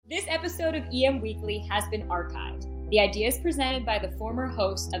This episode of EM Weekly has been archived. The ideas presented by the former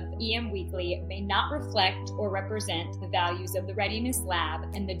host of EM Weekly may not reflect or represent the values of the Readiness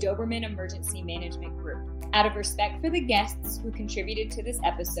Lab and the Doberman Emergency Management Group. Out of respect for the guests who contributed to this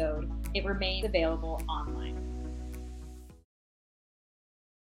episode, it remains available online.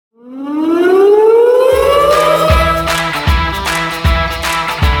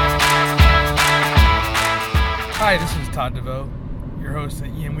 Hi, this is Todd DeVoe, your host at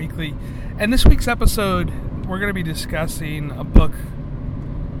EM Weekly, and this week's episode we're going to be discussing a book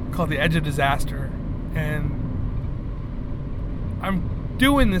called The Edge of Disaster, and I'm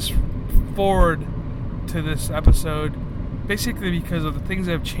doing this forward to this episode basically because of the things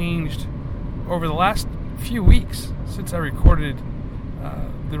that have changed over the last few weeks since I recorded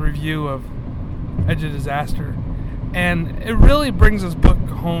the review of Edge of Disaster, and it really brings this book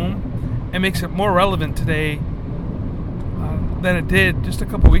home and makes it more relevant today than it did just a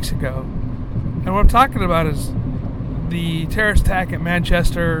couple weeks ago. And what I'm talking about is the terrorist attack at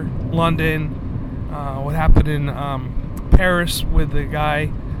Manchester, London, what happened in Paris with the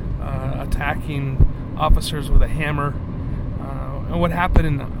guy attacking officers with a hammer, and what happened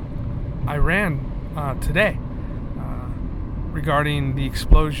in Iran today regarding the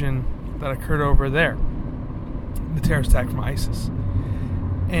explosion that occurred over there, the terrorist attack from ISIS,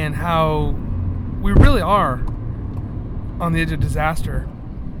 and how we really are on the edge of disaster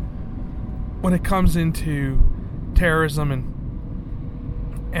when it comes into terrorism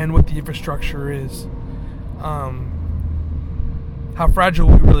and what the infrastructure is, how fragile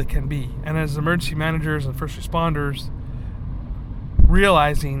we really can be. And as emergency managers and first responders,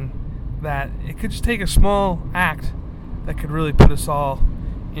 realizing that it could just take a small act that could really put us all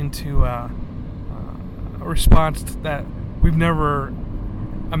into a response that we've never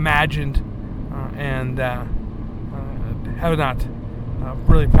imagined and have not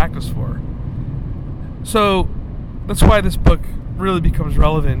really practiced for. So that's why this book really becomes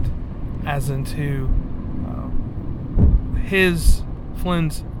relevant as into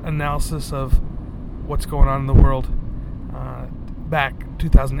Flynn's analysis of what's going on in the world back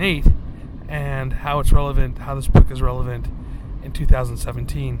 2008 and how this book is relevant in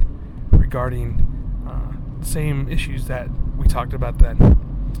 2017 regarding the same issues that we talked about then.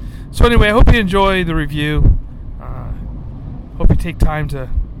 So anyway, I hope you enjoy the review. Hope you take time to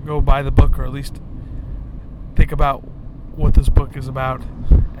go buy the book, or at least think about what this book is about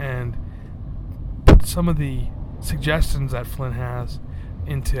and put some of the suggestions that Flynn has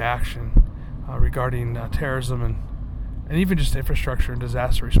into action regarding terrorism and even just infrastructure and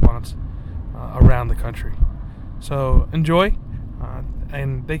disaster response around the country. So enjoy,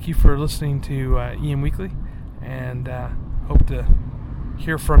 and thank you for listening to EM Weekly, and hope to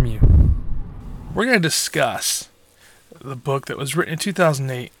hear from you. We're going to discuss the book that was written in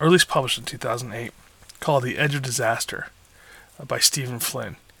 2008, or at least published in 2008, called The Edge of Disaster by Stephen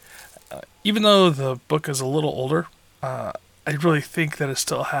Flynn. Even though the book is a little older, I really think that it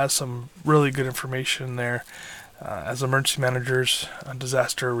still has some really good information there as emergency managers,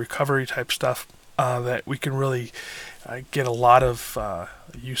 disaster recovery type stuff that we can really get a lot of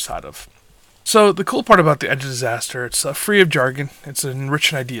use out of. So the cool part about The Edge of Disaster, it's free of jargon, it's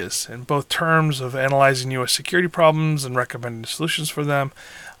enriched in ideas in both terms of analyzing U.S. security problems and recommending solutions for them,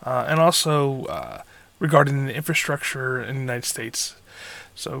 and also regarding the infrastructure in the United States.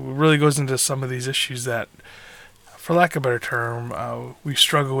 So it really goes into some of these issues that, for lack of a better term, we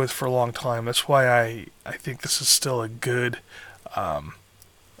struggle with for a long time. That's why I think this is still a good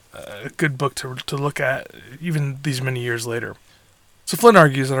book to look at even these many years later. So Flynn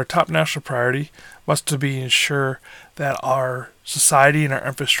argues that our top national priority must to be ensure that our society and our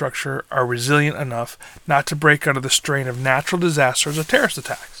infrastructure are resilient enough not to break under the strain of natural disasters or terrorist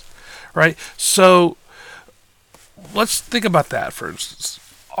attacks, right? So let's think about that for instance.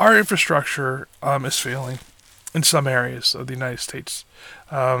 Our infrastructure is failing in some areas of the United States.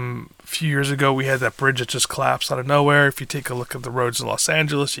 A few years ago, we had that bridge that just collapsed out of nowhere. If you take a look at the roads in Los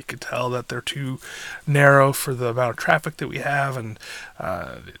Angeles, you can tell that they're too narrow for the amount of traffic that we have, and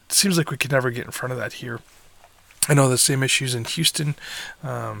it seems like we could never get in front of that here. I know the same issues in Houston,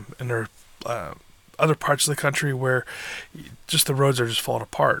 and there are other parts of the country where just the roads are just falling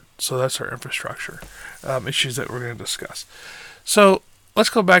apart. So that's our infrastructure issues that we're going to discuss. So let's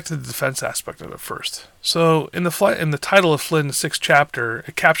go back to the defense aspect of it first. So in the title of Flynn's 6th chapter,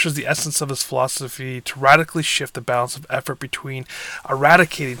 it captures the essence of his philosophy to radically shift the balance of effort between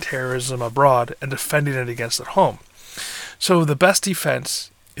eradicating terrorism abroad and defending it against at home. So the best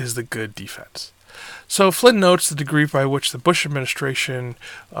defense is the good defense. So Flynn notes the degree by which the Bush administration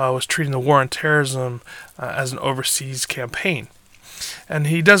was treating the war on terrorism as an overseas campaign. And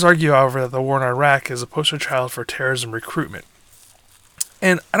he does argue, however, that the war in Iraq is a poster child for terrorism recruitment.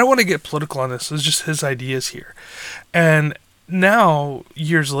 And I don't want to get political on this. It's just his ideas here. And now,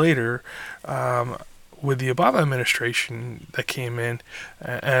 years later, with the Obama administration that came in,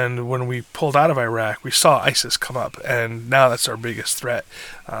 and when we pulled out of Iraq, we saw ISIS come up. And now that's our biggest threat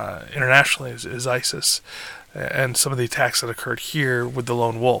internationally is ISIS. And some of the attacks that occurred here with the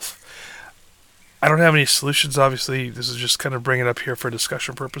lone wolf. I don't have any solutions, obviously. This is just kind of bringing it up here for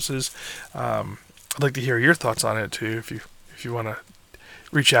discussion purposes. I'd like to hear your thoughts on it, too, if you want to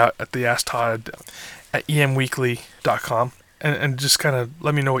reach out at the Ask Todd at emweekly.com and just kind of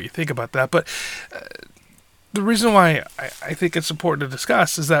let me know what you think about that. But the reason why I think it's important to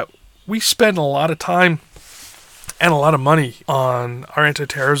discuss is that we spend a lot of time and a lot of money on our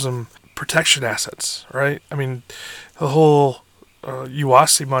anti-terrorism protection assets, right? I mean, the whole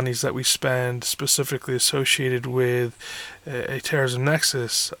UASI monies that we spend specifically associated with a terrorism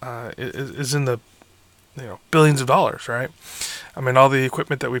nexus is in the billions of dollars, right? I mean, all the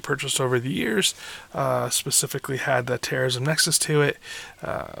equipment that we purchased over the years specifically had that terrorism nexus to it.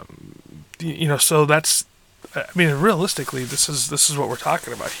 So that's, I mean, realistically, this is what we're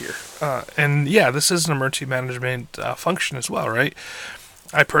talking about here. And yeah, this is an emergency management function as well, right?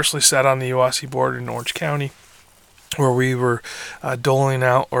 I personally sat on the UASI board in Orange County, where we were doling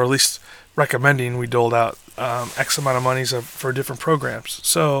out, or at least recommending we doled out X amount of monies for different programs.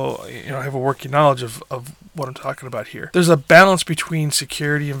 So, I have a working knowledge of what I'm talking about here. There's a balance between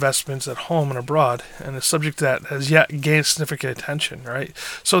security investments at home and abroad, and a subject that has yet gained significant attention, right?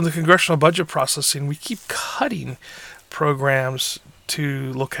 So in the congressional budget processing, we keep cutting programs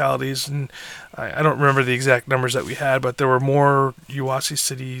to localities, and I don't remember the exact numbers that we had, but there were more UASI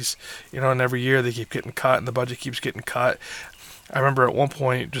cities, and every year they keep getting cut, and the budget keeps getting cut. I remember at one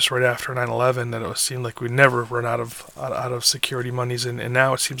point, just right after 9/11, that it seemed like we'd never run out of security monies, and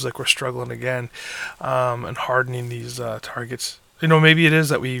now it seems like we're struggling again, and hardening these targets. Maybe it is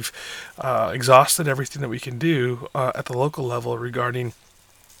that we've exhausted everything that we can do at the local level regarding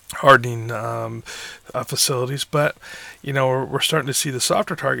hardening facilities, but we're starting to see the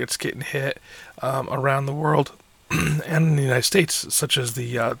softer targets getting hit around the world and in the United States, such as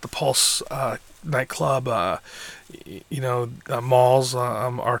the Pulse nightclub, malls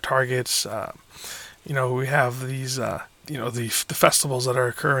are targets. We have these the festivals that are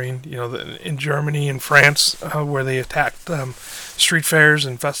occurring in Germany and France, where they attacked street fairs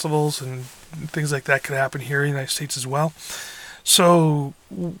and festivals, and things like that could happen here in the United States as well. So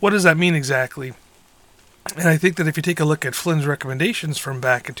what does that mean exactly? And I think that if you take a look at Flynn's recommendations from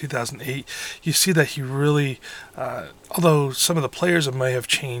back in 2008, you see that he really, although some of the players may have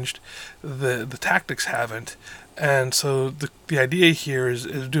changed, the tactics haven't. And so the idea here is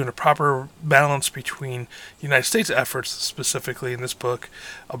doing a proper balance between the United States efforts, specifically in this book,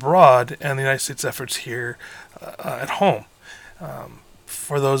 abroad, and the United States efforts here at home.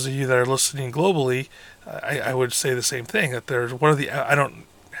 For those of you that are listening globally, I would say the same thing, that there's I don't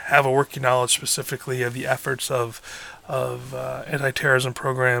have a working knowledge specifically of the efforts of anti-terrorism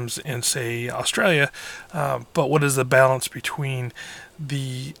programs in, say, Australia, but what is the balance between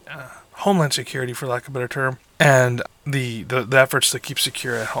the homeland security, for lack of a better term, and the efforts to keep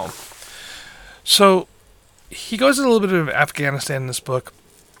secure at home? So he goes into a little bit of Afghanistan in this book,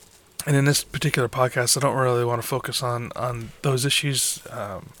 and in this particular podcast, I don't really want to focus on those issues,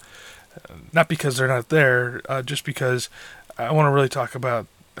 not because they're not there, just because I want to really talk about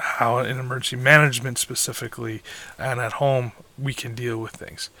how in emergency management specifically and at home we can deal with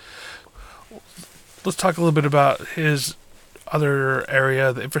things. Let's talk a little bit about his other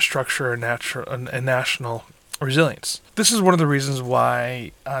area, the infrastructure and national resilience. This is one of the reasons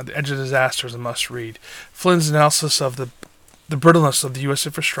why The Edge of Disaster is a must-read. Flynn's analysis of the brittleness of the U.S.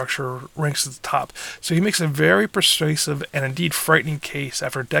 infrastructure ranks at the top. So he makes a very persuasive and indeed frightening case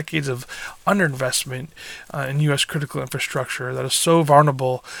after decades of underinvestment in U.S. critical infrastructure that is so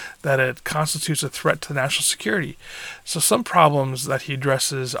vulnerable that it constitutes a threat to national security. So some problems that he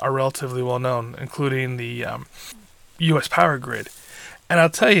addresses are relatively well known, including the U.S. power grid. And I'll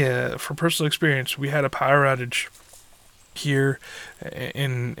tell you, from personal experience, we had a power outage here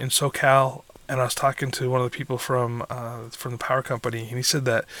in SoCal, and I was talking to one of the people from the power company, and he said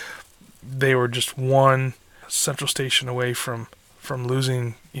that they were just one central station away from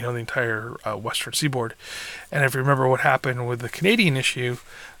losing the entire western seaboard. And if you remember what happened with the Canadian issue,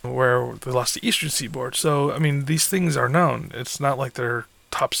 where they lost the eastern seaboard. So I mean, these things are known. It's not like they're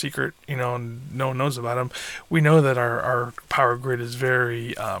top secret, and no one knows about them. We know that our power grid is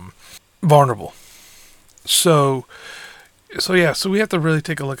very vulnerable. So we have to really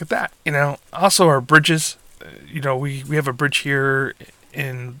take a look at that. Also our bridges, we have a bridge here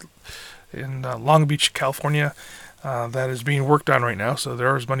in Long Beach, California, that is being worked on right now. So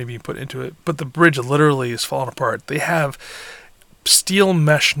there is money being put into it, but the bridge literally is falling apart. They have steel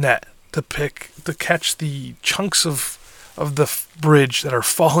mesh net to catch the chunks of the bridge that are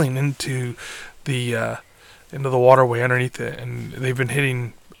falling into the waterway underneath it, and they've been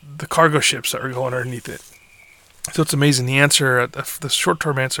hitting the cargo ships that are going underneath it. So it's amazing. The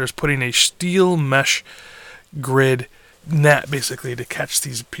short-term answer is putting a steel mesh grid net, basically, to catch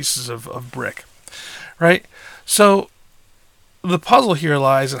these pieces of brick, right? So the puzzle here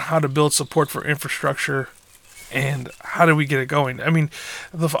lies in how to build support for infrastructure and how do we get it going. I mean,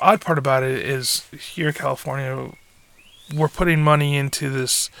 the odd part about it is here in California, we're putting money into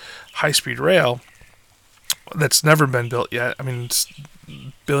this high-speed rail that's never been built yet. I mean,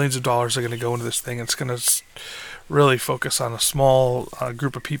 billions of dollars are going to go into this thing. It's going to really focus on a small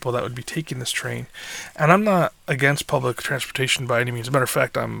group of people that would be taking this train. And I'm not against public transportation by any means. As a matter of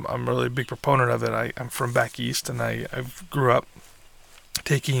fact, I'm really a big proponent of it. I'm from back east, and I grew up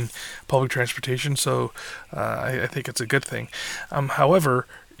taking public transportation, so I think it's a good thing. However,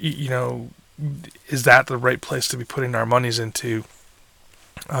 is that the right place to be putting our monies into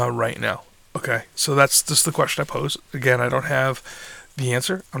right now? Okay, so that's just the question I pose. Again, I don't have the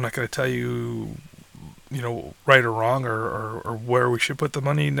answer. I'm not going to tell you, right or wrong or where we should put the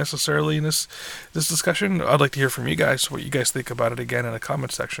money necessarily in this discussion. I'd like to hear from you guys, what you guys think about it, again, in the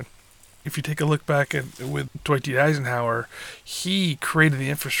comment section. If you take a look back with Dwight D. Eisenhower, he created the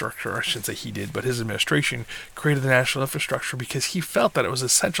infrastructure. I shouldn't say he did, but his administration created the national infrastructure because he felt that it was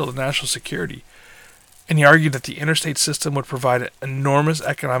essential to national security. And he argued that the interstate system would provide enormous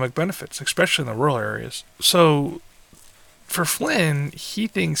economic benefits, especially in the rural areas. So for Flynn, he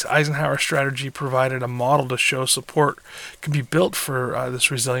thinks Eisenhower's strategy provided a model to show support could be built for this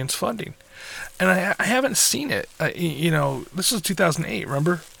resilience funding. And I haven't seen it. This is 2008,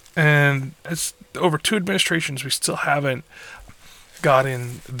 remember? And it's over 2 administrations, we still haven't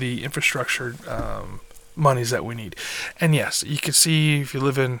gotten the infrastructure monies that we need. And yes, you can see, if you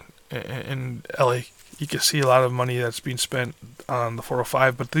live in LA, you can see a lot of money that's being spent on the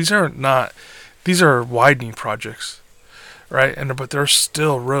 405, but these are widening projects, right? But there are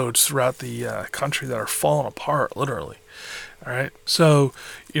still roads throughout the country that are falling apart, literally. All right, so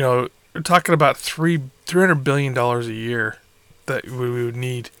we're talking about $300 billion a year that we would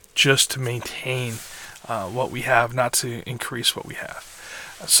need just to maintain what we have, not to increase what we have.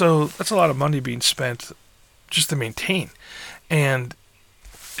 So that's a lot of money being spent just to maintain,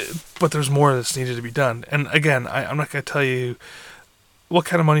 but there's more that's needed to be done. And again, I'm not going to tell you what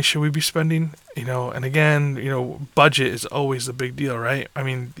kind of money should we be spending, and again, budget is always a big deal, right? I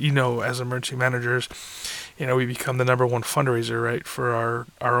mean, as emergency managers, we become the number one fundraiser, right, for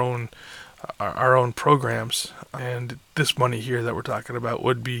our own programs. And this money here that we're talking about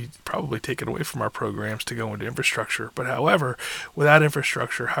would be probably taken away from our programs to go into infrastructure. But however, without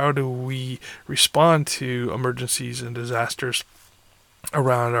infrastructure, how do we respond to emergencies and disasters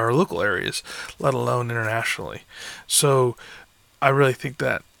around our local areas, let alone internationally? So I really think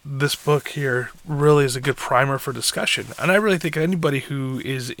that this book here really is a good primer for discussion. And I really think anybody who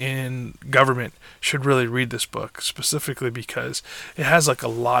is in government should really read this book, specifically because it has a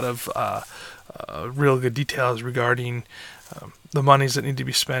lot of real good details regarding the monies that need to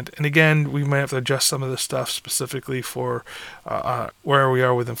be spent. And again, we might have to adjust some of this stuff specifically for where we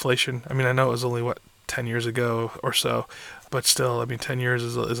are with inflation. I mean, I know it was only, 10 years ago or so, but still, 10 years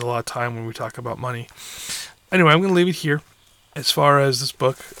is a lot of time when we talk about money. Anyway, I'm going to leave it here. As far as this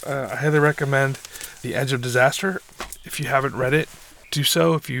book, I highly recommend The Edge of Disaster. If you haven't read it, do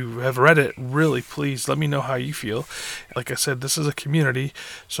so. If you have read it, really, please let me know how you feel. Like I said, this is a community,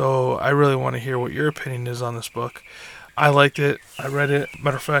 so I really want to hear what your opinion is on this book. I liked it. I read it.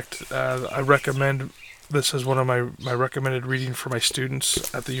 Matter of fact, I recommend this as one of my recommended reading for my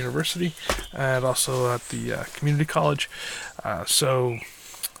students at the university and also at the community college. So,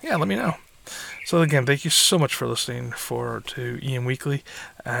 let me know. So again, thank you so much for listening to EM Weekly,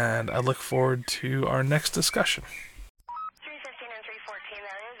 and I look forward to our next discussion. 315 and 314,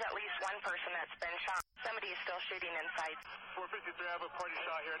 there is at least one person that's been shot. Somebody is still shooting inside. 453, I have a party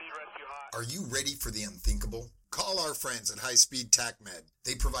shot here at rescue hot. Are you ready for the unthinkable? Call our friends at High Speed TACMed.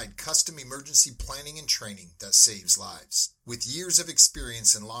 They provide custom emergency planning and training that saves lives. With years of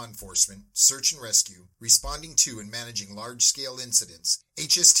experience in law enforcement, search and rescue, responding to and managing large-scale incidents,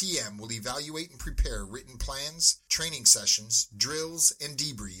 HSTM will evaluate and prepare written plans, training sessions, drills, and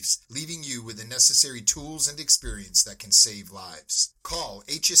debriefs, leaving you with the necessary tools and experience that can save lives. Call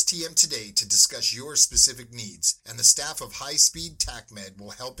HSTM today to discuss your specific needs, and the staff of High Speed TACMed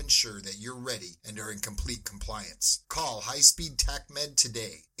will help ensure that you're ready and are in complete compliance. Call High Speed TACMed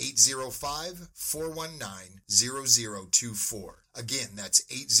today, 805-419-0024. Again, that's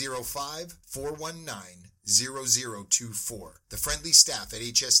 805-419-0024. The friendly staff at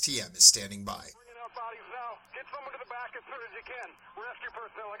HSTM is standing by. Bringing out bodies now. Get someone to the back as soon as you can. Rescue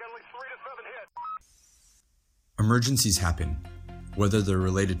personnel, I got at least 3 to 7 hits. Emergencies happen. Whether they're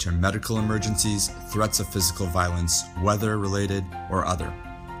related to medical emergencies, threats of physical violence, weather-related, or other.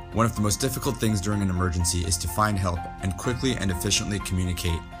 One of the most difficult things during an emergency is to find help and quickly and efficiently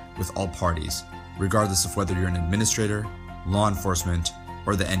communicate with all parties, regardless of whether you're an administrator, law enforcement,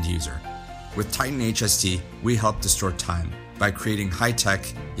 or the end user. With Titan HST, we help to store time by creating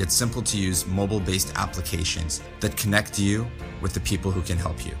high-tech yet simple-to-use mobile-based applications that connect you with the people who can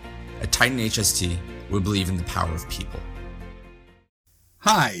help you. At Titan HST, we believe in the power of people.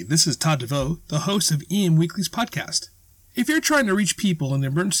 Hi, this is Todd DeVoe, the host of EM Weekly's podcast. If you're trying to reach people in the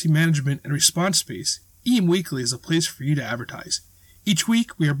emergency management and response space, EM Weekly is a place for you to advertise. Each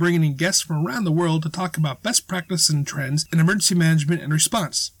week, we are bringing in guests from around the world to talk about best practices and trends in emergency management and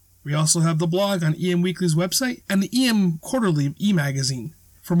response. We also have the blog on EM Weekly's website and the EM Quarterly e-magazine.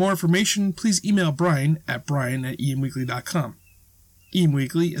 For more information, please email Brian at emweekly.com. EM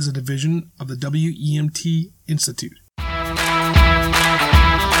Weekly is a division of the WEMT Institute.